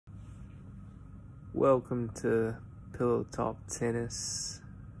Welcome to Pillow Talk Tennis.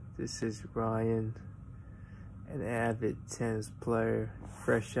 This is Ryan, an avid tennis player,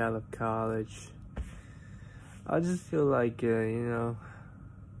 fresh out of college. I just feel like, I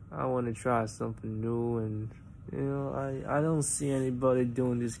want to try something new, and, I don't see anybody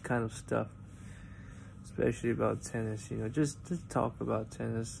doing this kind of stuff, especially about tennis, just talk about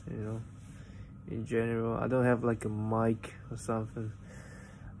tennis, in general. I don't have like a mic or something.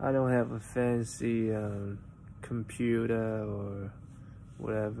 I don't have a fancy computer or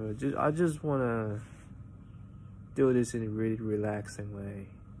whatever. I just want to do this in a really relaxing way,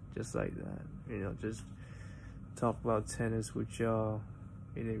 just like that. Just talk about tennis with y'all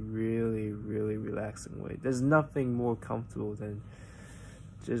in a really relaxing way. There's nothing more comfortable than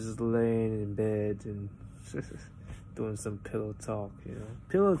just laying in bed and doing some pillow talk.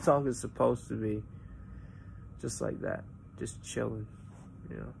 Pillow talk is supposed to be just like that, just chilling.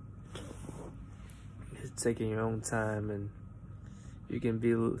 Just taking your own time, and you can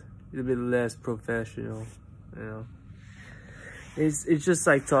be a little bit less professional. It's just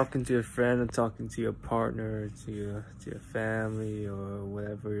like talking to a friend or talking to your partner, to your family or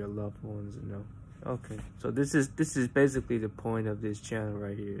whatever, your loved ones. Okay, so this is basically the point of this channel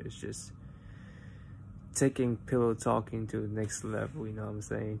right here. It's just taking pillow talking to the next level. You know what I'm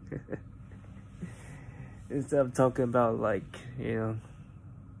saying? Instead of talking about like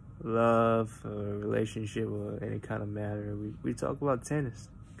love or relationship or any kind of matter, we talk about tennis,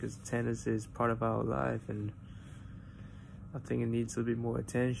 because tennis is part of our life, and I think it needs a bit more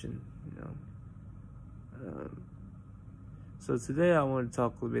attention. So today I want to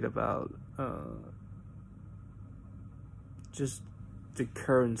talk a little bit about just the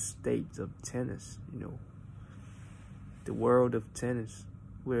current state of tennis, the world of tennis,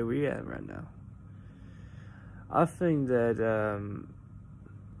 where we at right now. I think that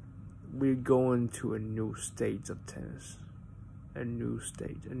we're going to a new state of tennis, a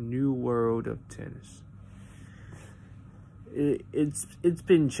new world of tennis. It's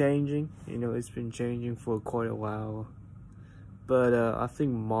been changing, it's been changing for quite a while, but I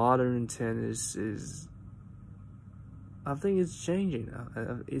think modern tennis it's changing.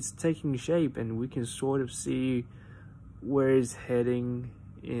 It's taking shape, and we can sort of see where it's heading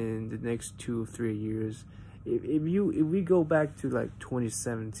in the next 2 or 3 years. If we go back to like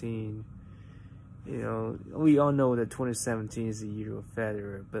 2017, we all know that 2017 is the year of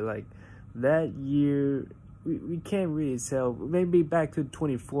Federer, but like that year, we can't really tell. Maybe back to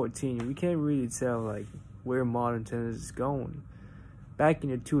 2014, we can't really tell like where modern tennis is going. Back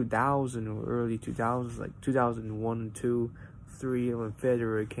in the 2000 or early 2000s, like 2001, 2, 3, when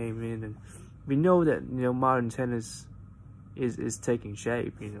Federer came in, and we know that modern tennis is taking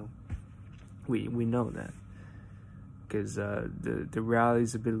shape. We know that. Because the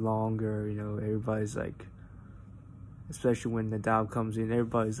rally's a bit longer, everybody's like, especially when Nadal comes in,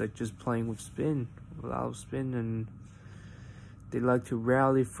 everybody's like just playing with spin, a lot of spin, and they like to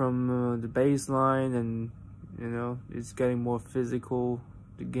rally from the baseline, and it's getting more physical,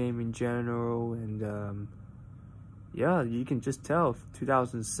 the game in general, and yeah, you can just tell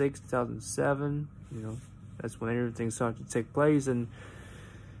 2006, 2007, that's when everything started to take place, and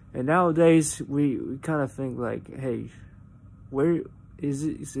nowadays we kind of think like, hey, where is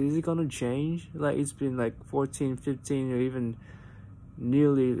it gonna change? Like, it's been like 14, 15, or even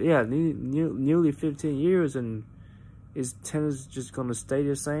nearly 15 years, and is tennis just gonna stay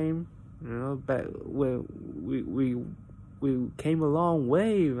the same? Back when we came a long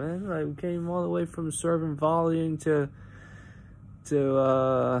way, man. Like, we came all the way from serving, volleying to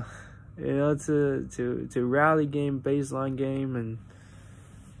rally game, baseline game, and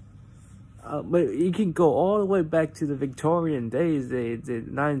but you can go all the way back to the Victorian days, the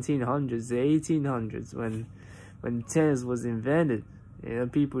 1900s, the 1800s, when tennis was invented.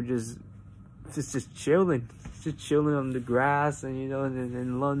 People just chilling on the grass, and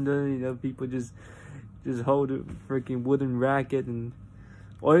in London, people just hold a freaking wooden racket,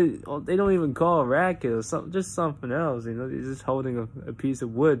 or they don't even call it a racket, or just something else. They're just holding a piece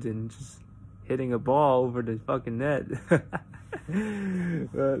of wood and just hitting a ball over the fucking net.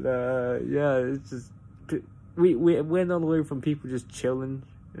 But yeah, it's just we went all the way from people just chilling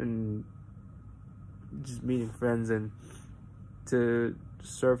and just meeting friends, and to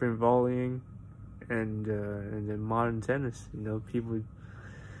surfing, volleying, and then modern tennis. People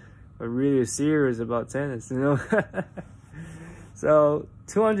are really serious about tennis. So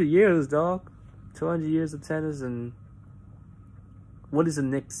 200 years, dog. 200 years of tennis, and what is the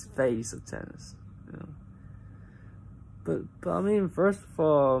next phase of tennis? But I mean, first of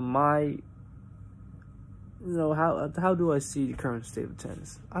all, my you know, how do I see the current state of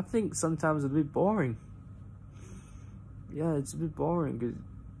tennis? I think sometimes it's a bit boring. Yeah, it's a bit boring because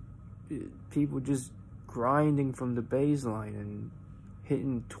people just grinding from the baseline and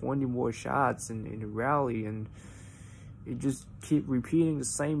hitting 20 more shots in a rally, and you just keep repeating the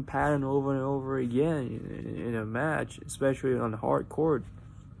same pattern over and over again in a match, especially on the hard court.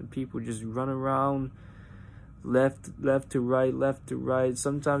 And people just run around left to right.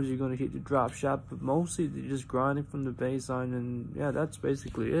 Sometimes you're going to hit the drop shot, but mostly they're just grinding from the baseline, and yeah, that's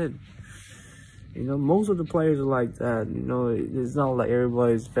basically it. You know, most of the players are like that. You know, it's not like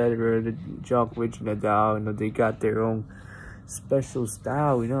everybody's Federer, Djokovic, Nadal. You know, they got their own special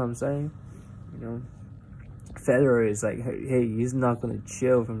style. You know what I'm saying? You know, Federer is like, hey, he's not gonna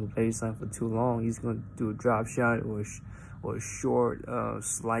chill from the baseline for too long. He's gonna do a drop shot or a short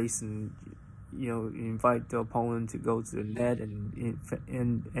slice, and you know, invite the opponent to go to the net and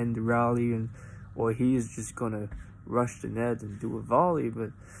end the rally, and or he's just gonna rush the net and do a volley.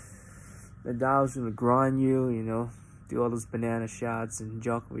 But Nadal's gonna grind you, you know, do all those banana shots, and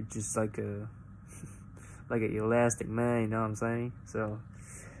Djokovic just like an elastic man, you know what I'm saying? So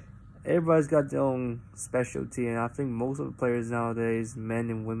everybody's got their own specialty, and I think most of the players nowadays,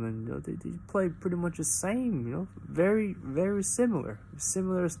 men and women, you know, they play pretty much the same, you know, very, very similar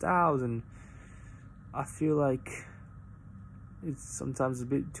styles, and I feel like it's sometimes a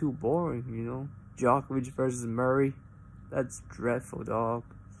bit too boring, you know. Djokovic versus Murray, that's dreadful, dog.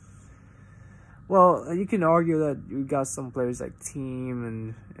 Well, you can argue that you got some players like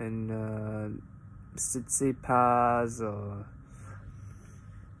Thiem and Tsitsipas, or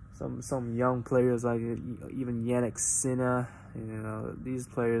some young players like even Jannik Sinner. You know, these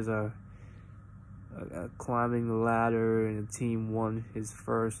players are climbing the ladder, and the team won his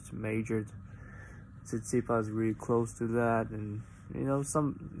first major. Tsitsipas really close to that, and you know,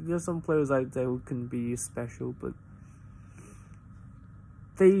 there's some players like that who can be special, but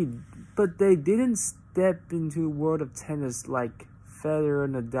they didn't step into the world of tennis like Federer,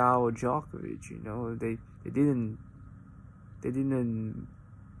 Nadal, or Djokovic. You know, they didn't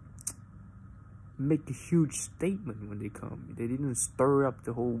make a huge statement when they come. They didn't stir up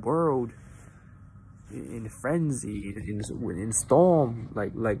the whole world in frenzy, in storm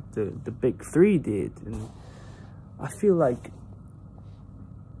like the big three did. And I feel like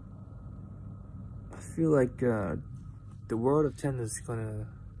the world of tennis is gonna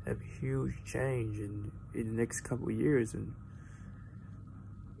have a huge change in the next couple of years, and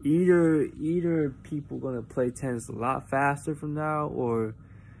either people gonna play tennis a lot faster from now, or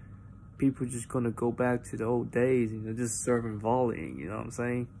people just gonna go back to the old days, you know, just serving volleying, you know what I'm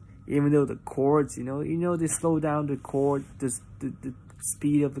saying? Even though the courts, you know, they slow down the court, the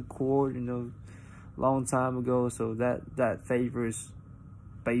speed of the court, you know, long time ago, so that favors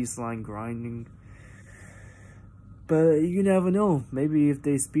baseline grinding. But you never know. Maybe if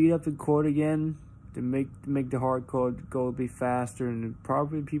they speed up the court again, to make the hard court go a bit faster, and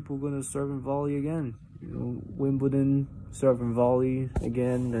probably people gonna serve and volley again. You know, Wimbledon serve and volley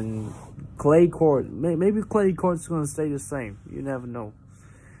again, and clay court. Maybe clay court's gonna stay the same. You never know.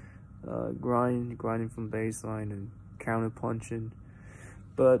 Grinding from baseline and counter punching.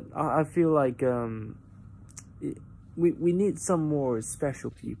 But I feel like we need some more special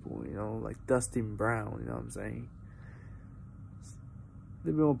people. You know, like Dustin Brown. You know what I'm saying?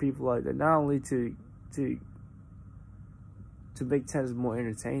 There be more people like that, not only to make tennis more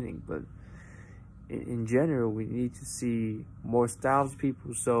entertaining, but in general, we need to see more styles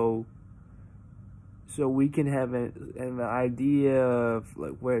people, so we can have an idea of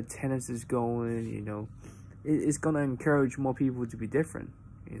like where tennis is going. You know, it's gonna encourage more people to be different.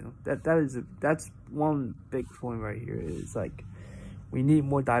 You know, that's one big point right here. Is like we need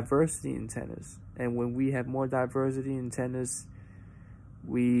more diversity in tennis, and when we have more diversity in tennis,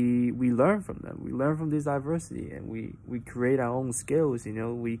 we learn from them. We learn from this diversity, and we create our own skills. You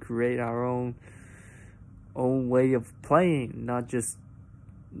know, we create our own way of playing, not just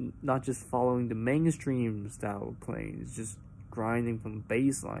following the mainstream style of playing. It's just grinding from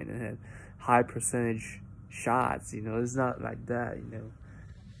baseline and have high percentage shots. You know, it's not like that. You know,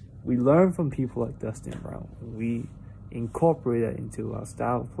 we learn from people like Dustin Brown. We incorporate that into our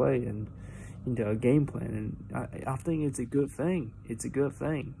style of play and into a game plan, and I think it's a good thing. It's a good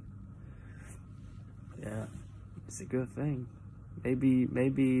thing. Yeah, it's a good thing.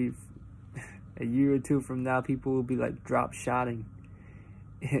 Maybe a year or two from now, people will be like drop shotting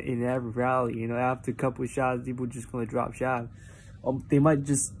in every rally. You know, after a couple of shots, people just gonna drop shot. They might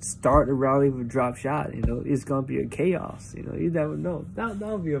just start a rally with a drop shot. You know, it's gonna be a chaos. You know, you never know. That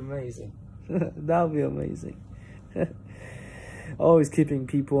would be amazing. That would be amazing. always keeping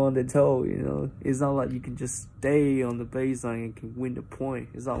people on their toe, you know. It's not like you can just stay on the baseline and can win the point.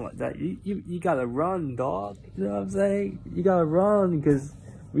 It's not like that. You gotta run, dog. You know what I'm saying? You gotta run, because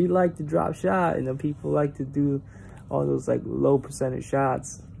we like to drop shot, and then people like to do all those like low percentage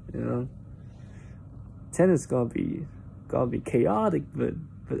shots, you know. Tennis gonna be chaotic, but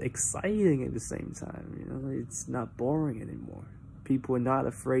exciting at the same time, you know. It's not boring anymore. People are not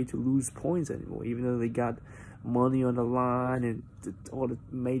afraid to lose points anymore, even though they got money on the line and all the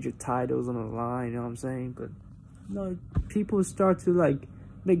major titles on the line, you know what I'm saying? But no, people start to like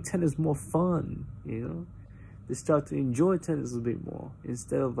make tennis more fun, you know. They start to enjoy tennis a bit more,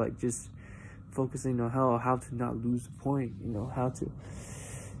 instead of like just focusing on how to not lose the point, you know, how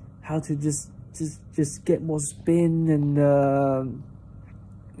to just get more spin and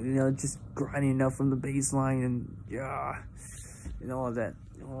you know, just grinding up from the baseline and and all that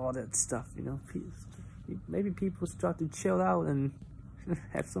stuff, you know. Maybe people start to chill out and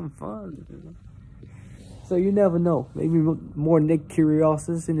have some fun, you know? So you never know. Maybe more Nick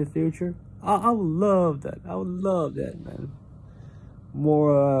Kyrgios in the future. I would love that. I would love that, man.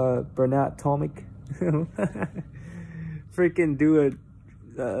 More Bernat Tomic. Freaking do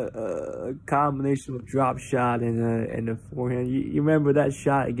a combination of drop shot and a forehand. You remember that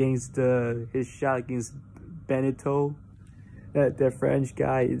shot against his shot against Benito, that French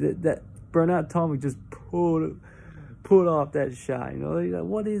guy. That Bernat Tomic just pulled off that shot. You know, like,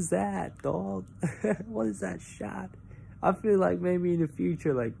 what is that, dog? What is that shot? I feel like maybe in the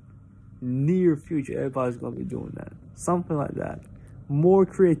future, like near future, everybody's gonna be doing that. Something like that. More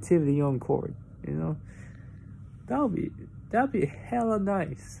creativity on court. You know, that'd be hella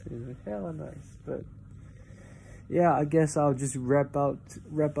nice. You know, hella nice. But yeah, I guess I'll just wrap up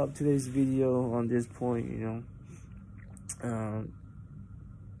today's video on this point. You know,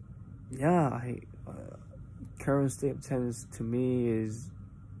 yeah, current state of tennis to me is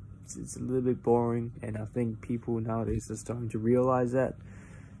it's a little bit boring, and I think people nowadays are starting to realize that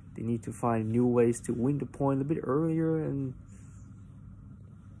they need to find new ways to win the point a bit earlier and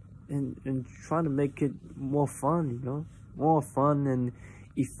trying to make it more fun, you know, more fun and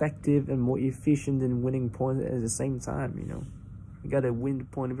effective and more efficient in winning points at the same time. You know, you gotta win the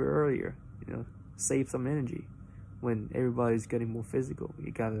point a bit earlier, you know, save some energy when everybody's getting more physical.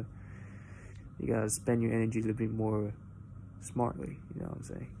 You gotta spend your energy a little bit more smartly, you know what I'm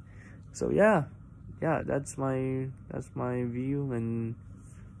saying? So yeah, that's my view, and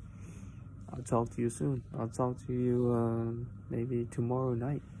I'll talk to you soon. I'll talk to you maybe tomorrow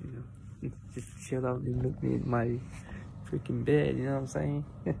night, you know. Just chill out in my freaking bed, you know what I'm saying?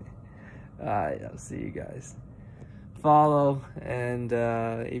 Alright, I'll see you guys. Follow, and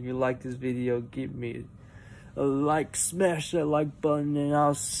if you like this video, give me a like, smash that like button, and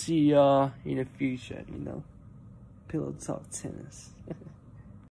I'll see y'all in the future, you know. Pillow Talk Tennis.